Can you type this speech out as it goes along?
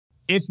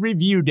It's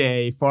review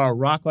day for our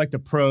Rock Like the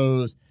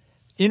Pros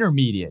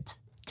intermediate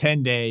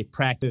 10-day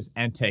practice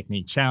and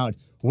technique challenge.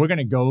 We're going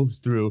to go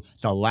through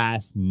the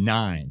last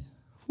 9.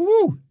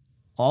 Woo!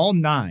 All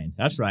 9.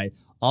 That's right.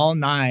 All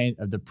 9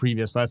 of the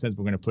previous lessons.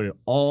 We're going to put it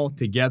all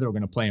together. We're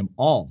going to play them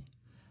all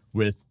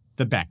with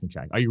the backing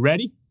track. Are you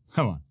ready?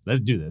 Come on,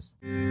 let's do this.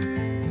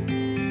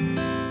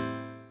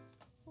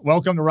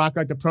 Welcome to Rock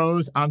Like the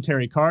Pros. I'm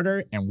Terry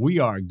Carter, and we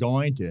are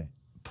going to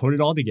put it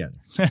all together.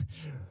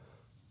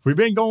 We've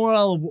been going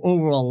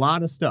over a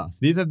lot of stuff.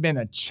 These have been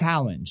a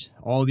challenge,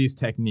 all these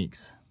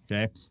techniques,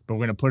 okay? But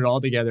we're going to put it all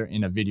together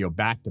in a video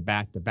back to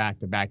back to back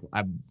to back.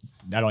 I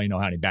don't even know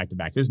how many back to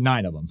back. There's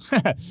 9 of them.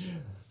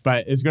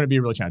 But it's going to be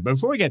a real challenge. But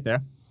before we get there,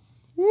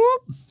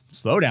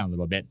 slow down a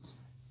little bit.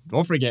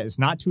 Don't forget, it's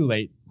not too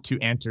late to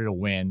enter to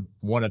win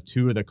one of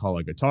 2 of the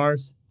color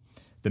guitars,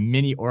 the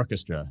mini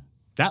orchestra.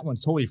 That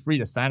one's totally free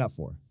to sign up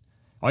for.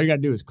 All you got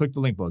to do is click the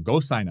link below, go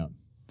sign up,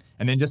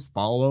 and then just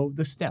follow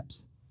the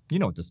steps. You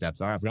know what the steps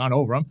are. I've gone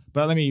over them,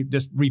 but let me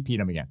just repeat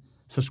them again.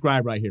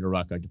 Subscribe right here to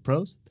Rock Like the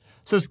Pros.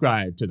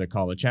 Subscribe to the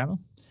Caller channel.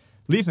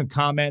 Leave some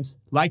comments,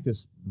 like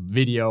this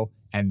video,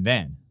 and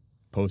then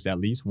post at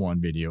least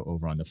one video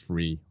over on the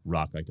free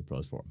Rock Like the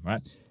Pros forum. All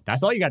right?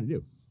 That's all you got to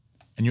do.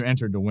 And you're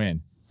entered to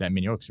win that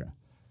mini orchestra.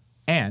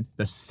 And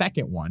the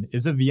second one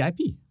is a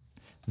VIP.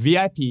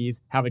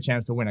 VIPs have a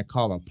chance to win a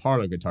Caller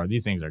parlor guitar.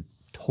 These things are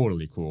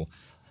totally cool.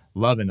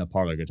 Loving the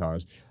parlor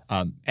guitars.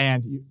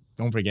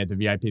 Don't forget, the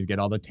VIPs get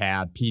all the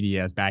tab,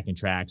 PDS, backing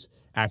tracks,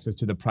 access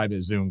to the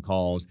private Zoom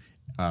calls,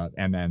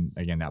 and then,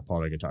 again, that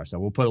parlor guitar. So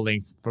we'll put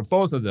links for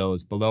both of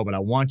those below, but I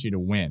want you to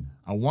win.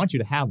 I want you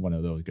to have one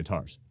of those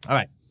guitars. All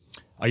right.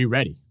 Are you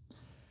ready?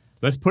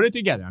 Let's put it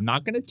together. I'm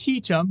not going to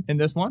teach them in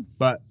this one,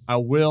 but I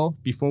will,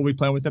 before we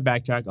play with the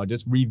backtrack, I'll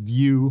just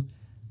review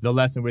the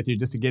lesson with you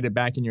just to get it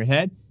back in your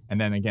head. And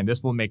then, again,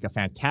 this will make a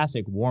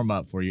fantastic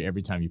warm-up for you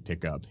every time you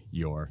pick up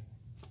your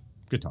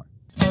guitar.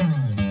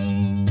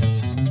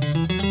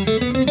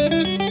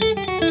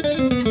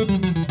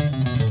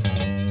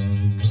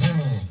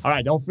 All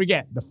right, don't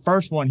forget, the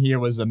first one here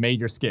was a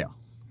major scale.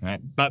 All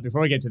right, but before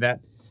we get to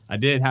that, I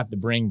did have to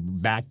bring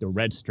back the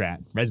red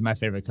Strat. Red's my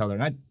favorite color,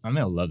 and I'm going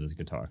to love this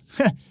guitar.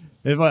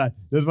 This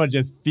one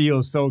just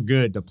feels so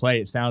good to play.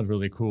 It sounds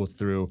really cool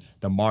through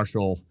the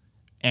Marshall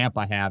amp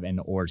I have and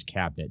the orange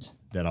cabinet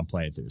that I'm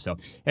playing through. So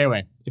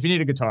anyway, if you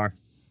need a guitar,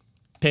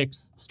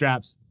 picks,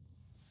 straps,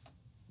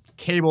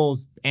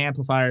 cables,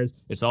 amplifiers,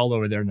 it's all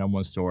over there.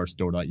 #1 store,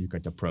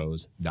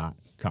 store.rocklikethepros.com.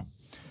 All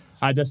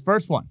right, this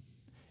first one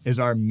is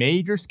our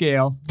major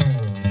scale,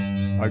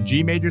 our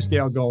G major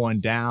scale going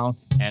down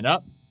and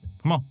up.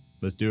 Come on,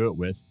 let's do it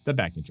with the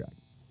backing track.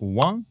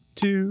 1,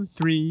 2,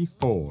 3,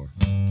 4.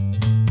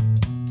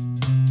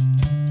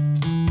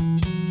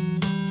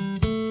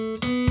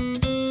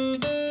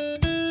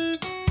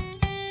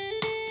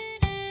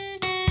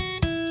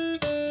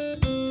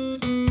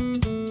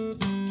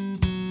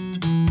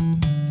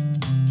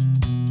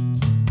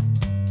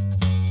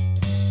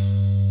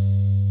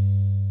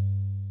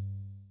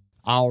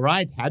 All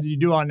right, how did you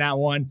do on that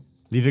one?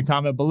 Leave a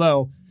comment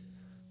below.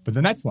 But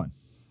the next one,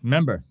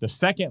 remember, the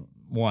second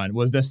one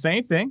was the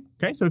same thing.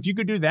 Okay, so if you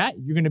could do that,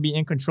 you're going to be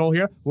in control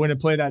here. We're going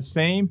to play that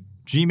same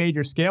G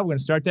major scale. We're going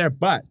to start there,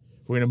 but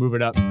we're going to move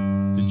it up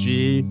to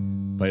G,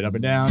 play it up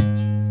and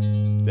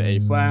down, to A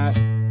flat,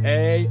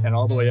 A, and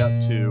all the way up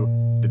to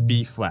the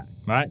B flat.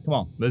 All right, come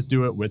on, let's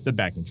do it with the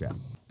backing track.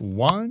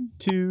 1,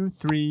 2,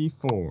 3,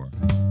 4.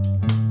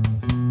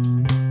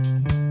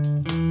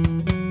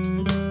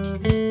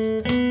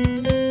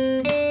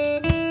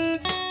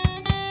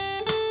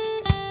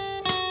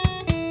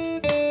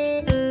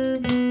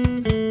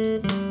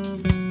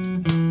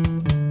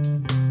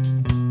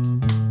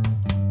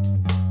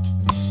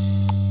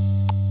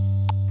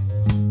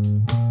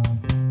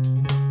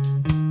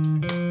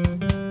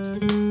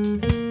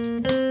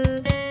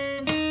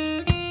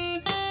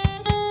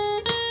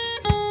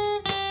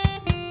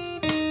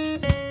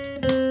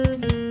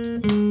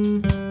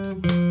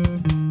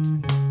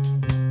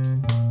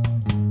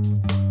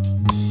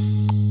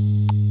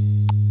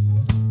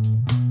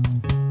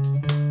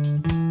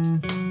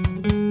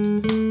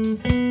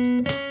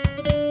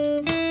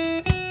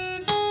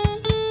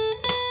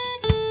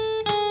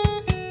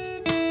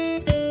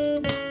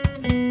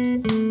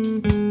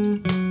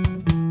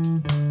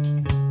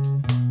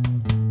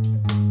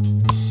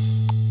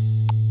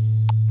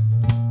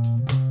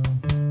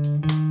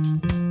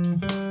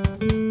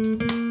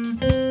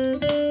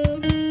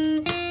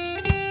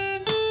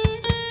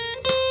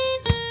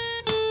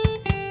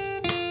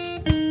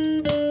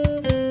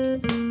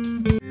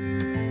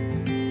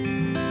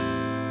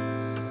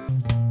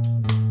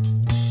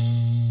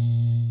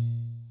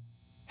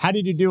 How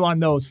did you do on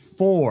those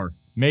 4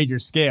 major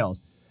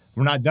scales?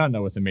 We're not done,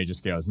 though, with the major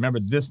scales. Remember,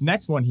 this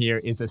next one here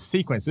is a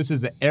sequence. This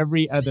is the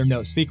every other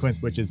note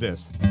sequence, which is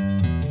this. All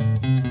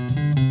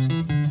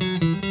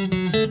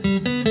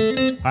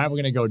right, we're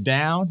going to go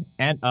down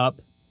and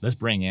up. Let's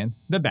bring in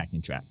the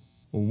backing track.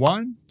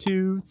 1,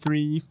 2,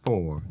 3,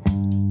 4.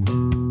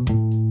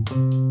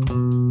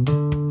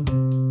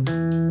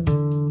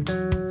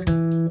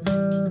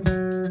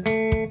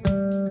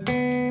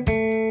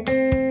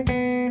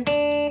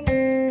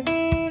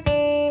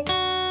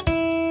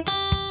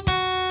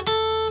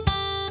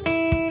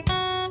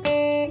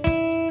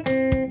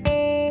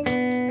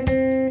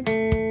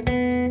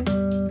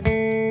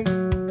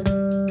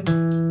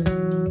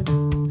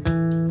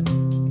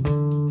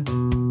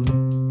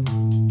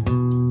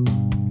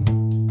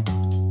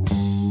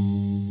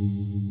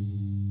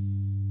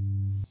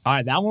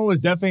 right, that one was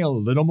definitely a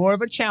little more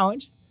of a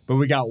challenge, but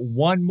we got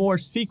one more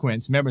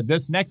sequence. Remember,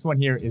 this next one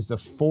here is the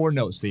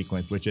 4-note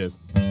sequence, which is...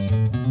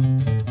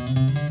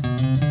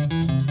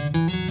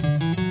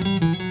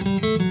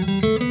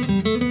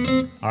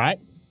 All right,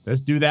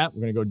 let's do that.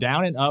 We're going to go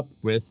down and up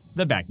with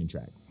the backing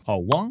track.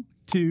 1,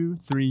 2,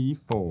 3,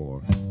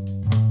 4.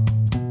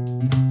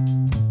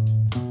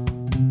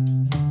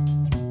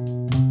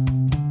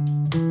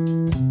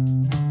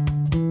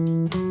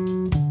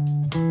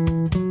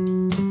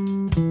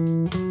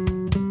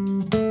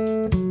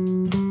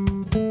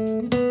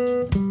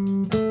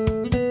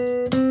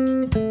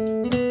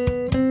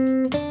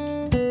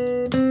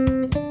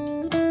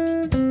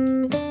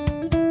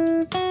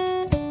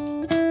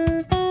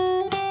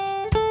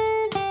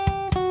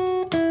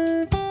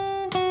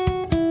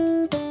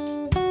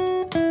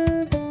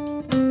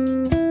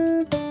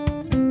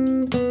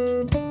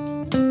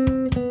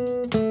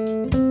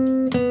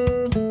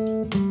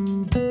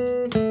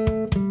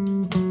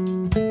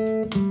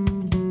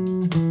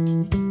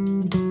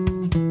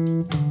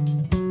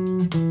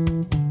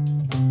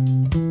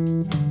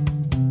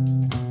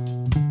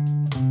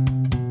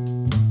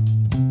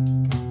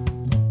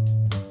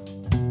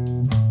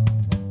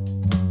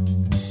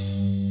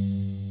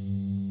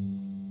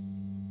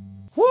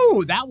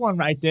 That one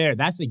right there,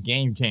 that's a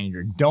game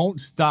changer. Don't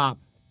stop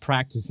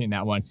practicing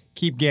that one.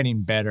 Keep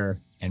getting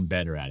better and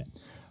better at it.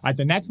 All right,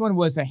 the next one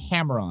was the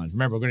hammer-ons.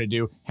 Remember, we're going to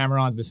do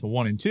hammer-ons with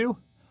 1 and 2,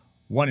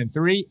 1 and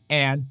 3,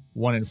 and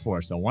 1 and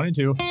 4. So 1 and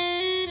 2.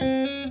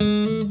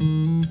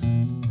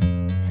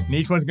 And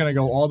each one's going to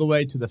go all the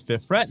way to the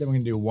 5th fret. Then we're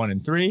going to do 1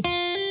 and 3.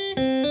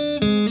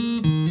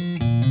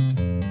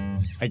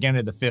 Again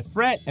to the 5th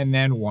fret, and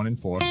then 1 and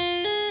 4.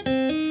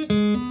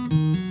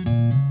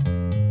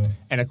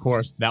 And of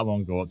course, that one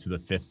will go up to the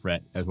 5th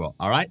fret as well.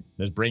 All right,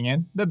 let's bring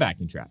in the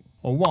backing track.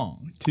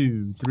 1,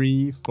 2,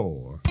 3,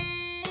 4.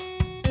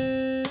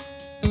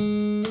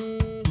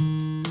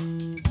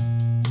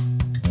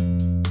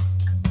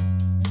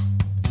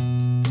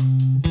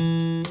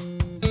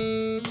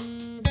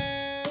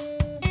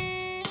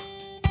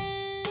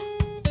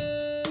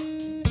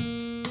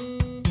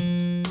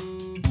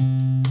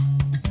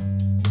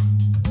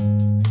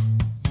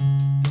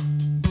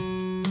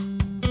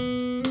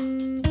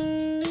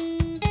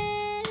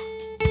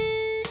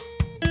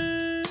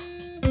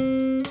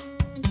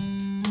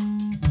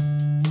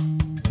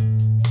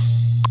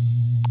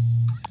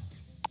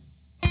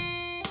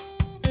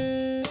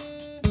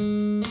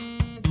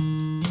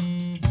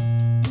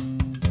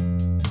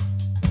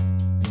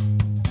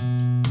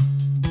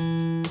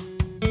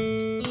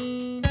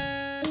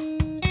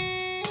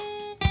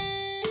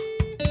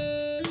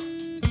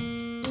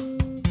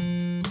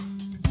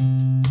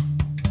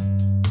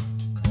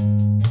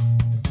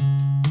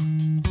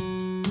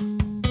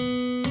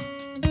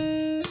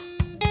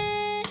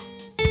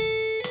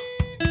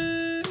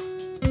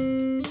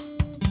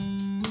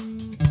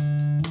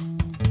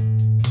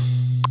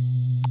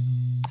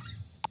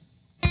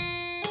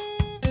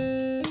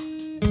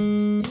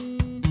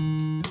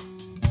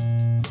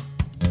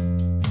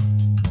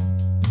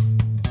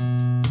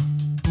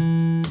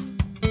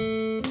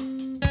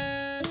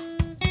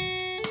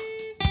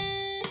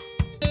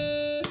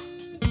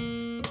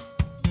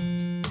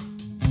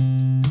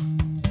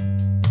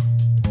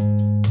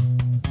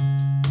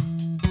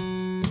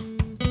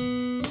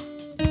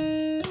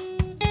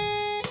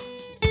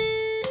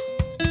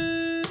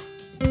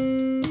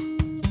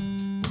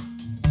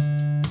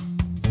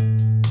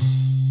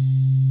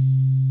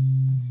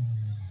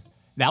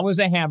 That was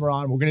a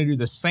hammer-on. We're going to do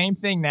the same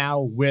thing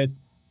now with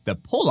the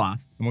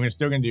pull-off, and we're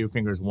still going to do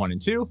fingers 1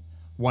 and 2,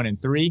 1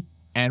 and 3,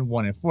 and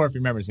 1 and 4. If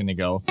you remember, it's going to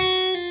go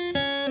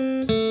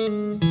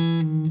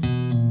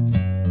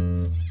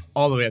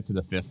all the way up to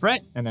the 5th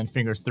fret, and then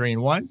fingers 3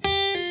 and 1.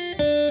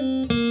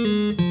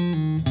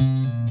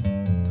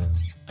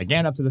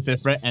 Again, up to the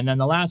 5th fret, and then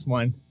the last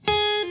one,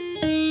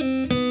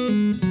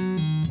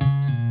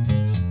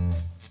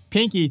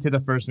 pinky to the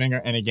 1st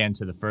finger, and again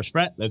to the 1st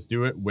fret. Let's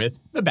do it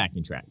with the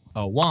backing track.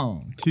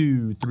 1,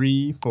 2,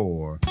 3,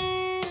 4.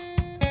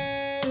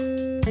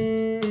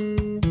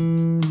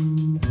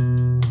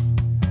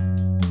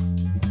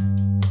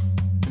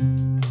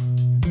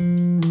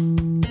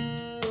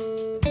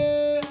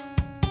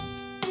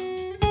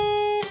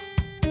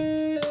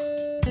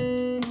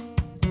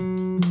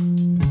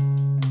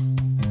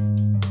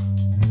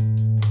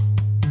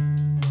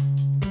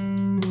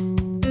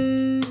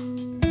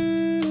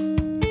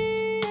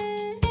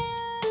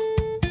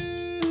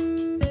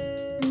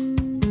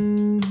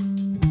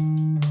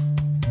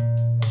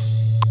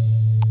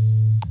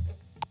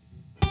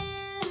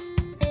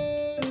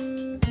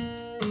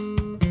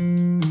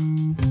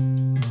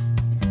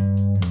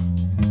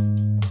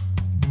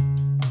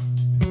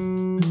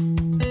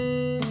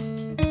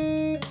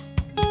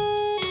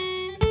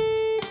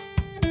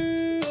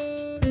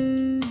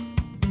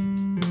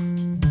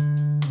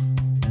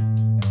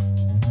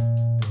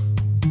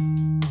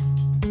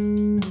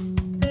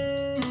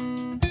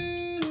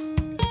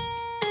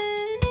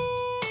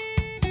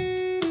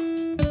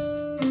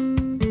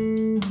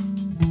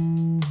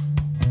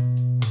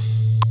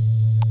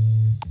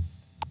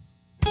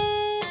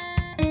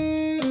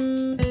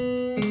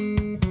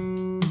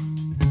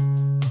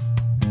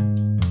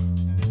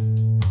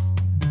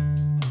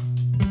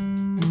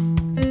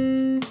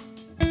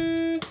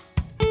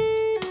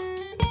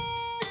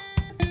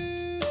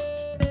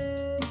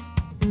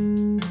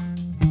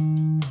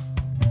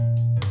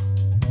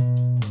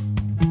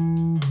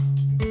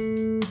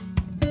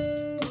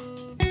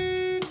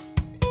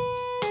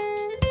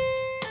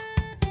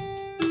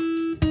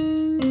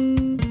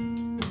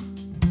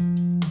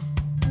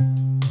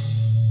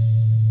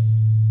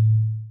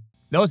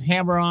 those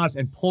hammer-offs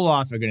and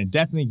pull-offs are going to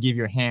definitely give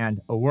your hand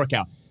a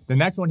workout. The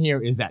next one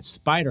here is that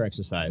spider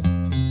exercise.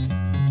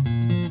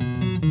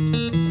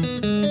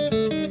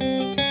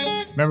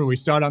 Remember, we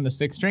start on the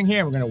 6th string here,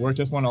 and we're going to work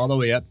this one all the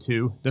way up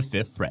to the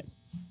 5th fret.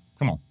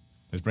 Come on,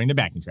 let's bring the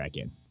backing track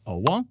in.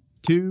 1,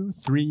 2,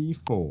 3,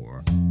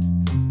 4.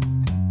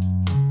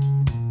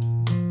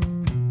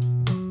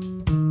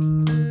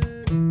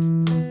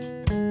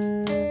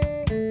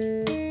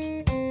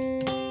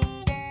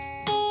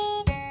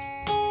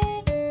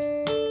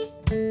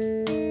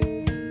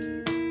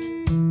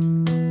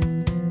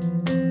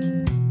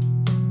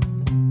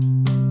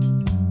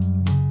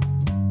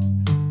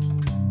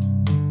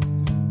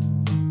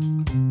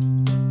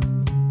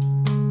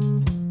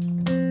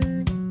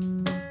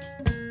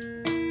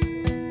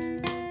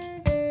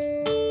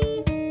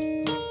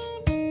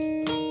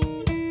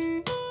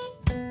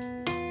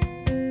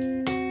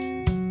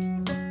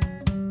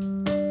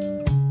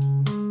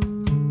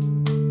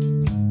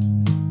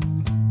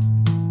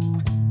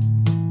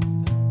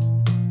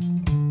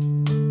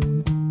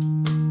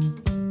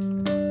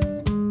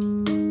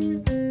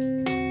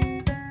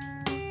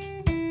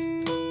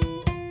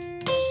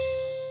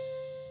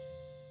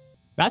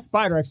 That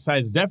spider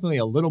exercise is definitely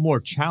a little more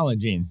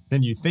challenging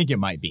than you think it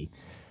might be.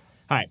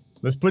 All right,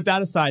 let's put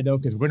that aside though,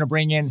 because we're gonna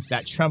bring in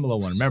that tremolo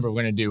one. Remember,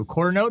 we're gonna do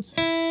quarter notes,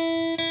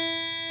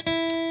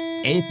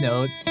 8th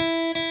notes,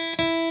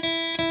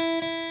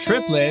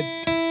 triplets,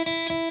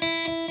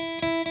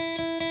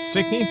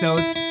 16th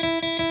notes,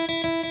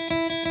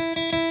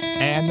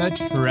 and the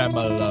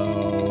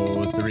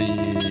tremolo,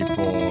 3,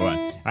 4.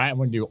 All right, I'm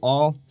gonna do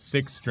all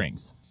 6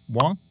 strings.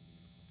 1,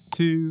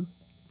 2,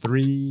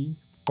 3,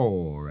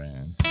 4,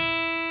 and...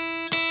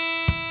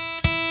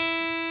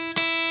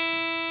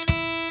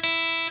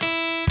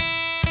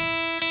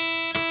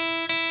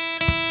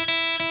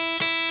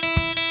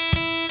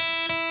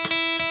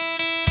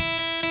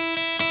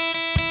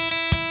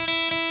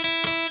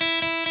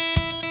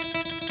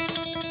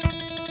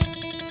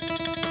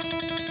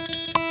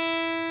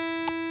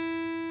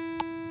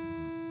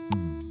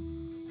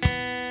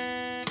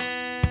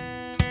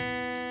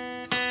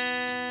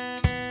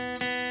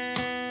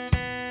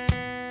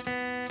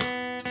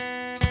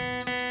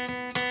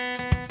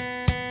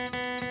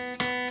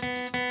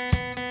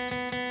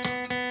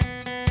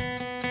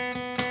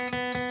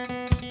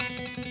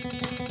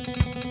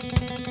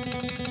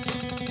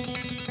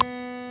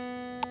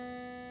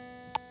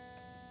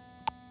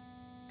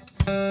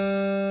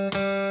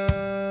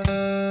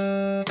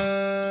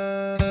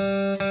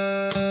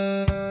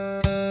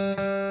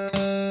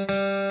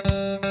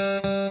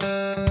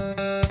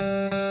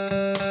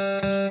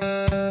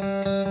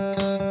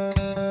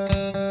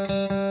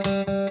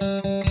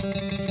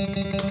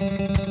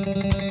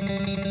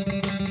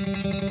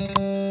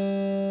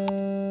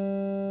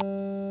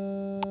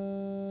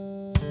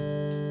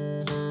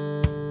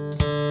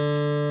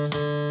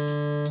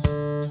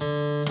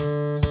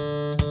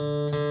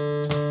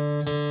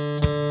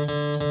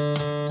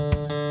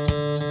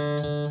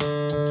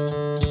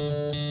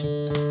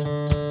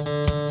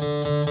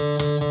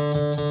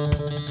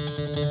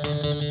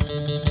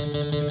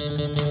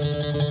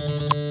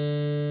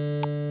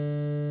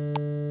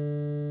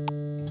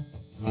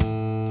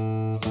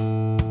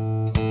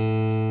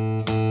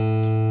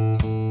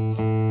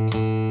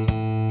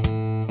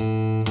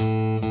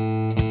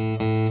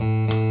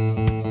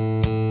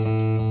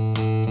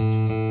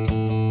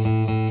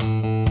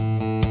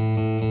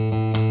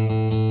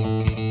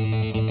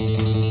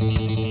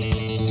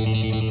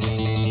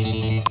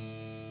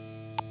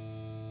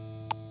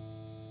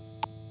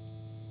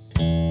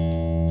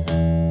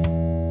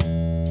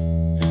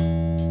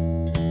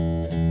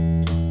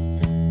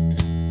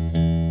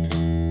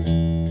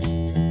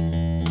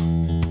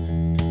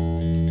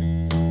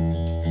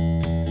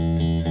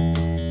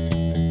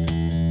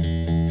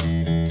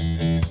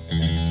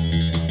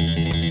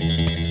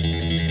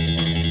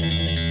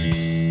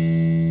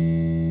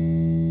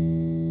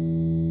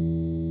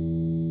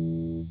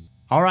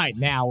 All right,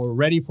 now we're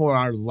ready for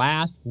our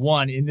last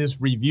one in this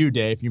review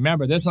day. If you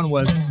remember, this one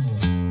was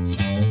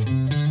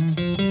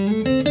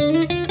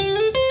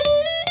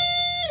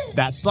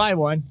that slide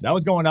one. That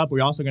was going up.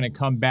 We're also going to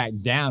come back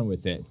down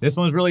with it. This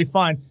one's really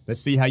fun.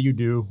 Let's see how you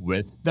do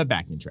with the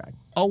backing track.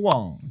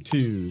 1,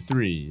 2,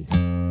 3.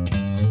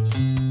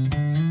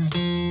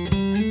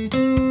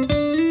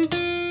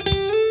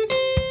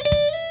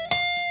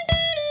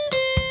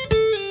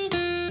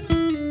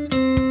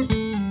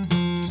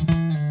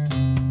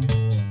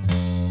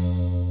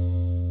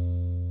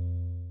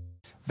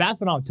 That's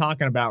what I'm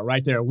talking about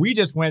right there. We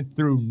just went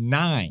through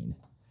 9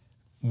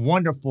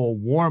 wonderful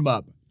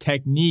warm-up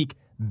technique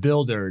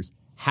builders.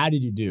 How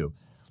did you do?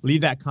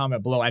 Leave that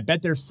comment below. I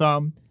bet there's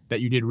some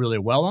that you did really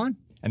well on,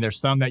 and there's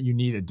some that you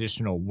need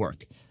additional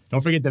work.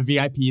 Don't forget the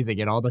VIPs. They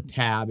get all the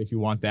tab if you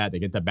want that. They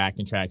get the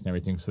backing tracks and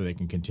everything so they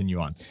can continue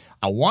on.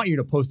 I want you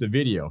to post a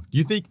video. Do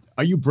you think,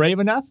 are you brave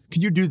enough?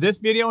 Could you do this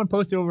video and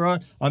post it over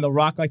on the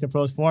Rock Like the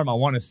Pros forum? I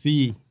want to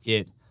see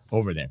it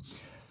over there.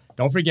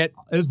 Don't forget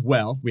as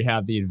well, we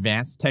have the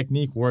Advanced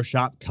Technique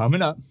Workshop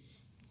coming up.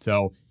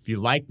 So if you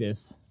like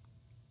this,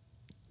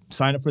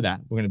 sign up for that.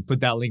 We're going to put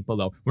that link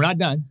below. We're not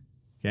done.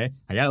 Okay.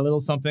 I got a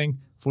little something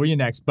for you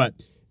next, but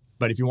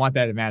if you want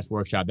that advanced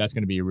workshop, that's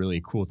going to be a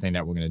really cool thing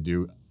that we're going to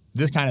do.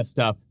 This kind of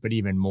stuff, but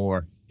even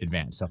more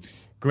advanced. So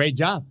great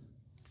job.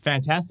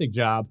 Fantastic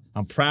job.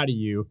 I'm proud of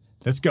you.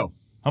 Let's go.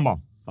 Come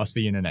on. I'll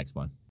see you in the next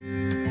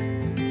one.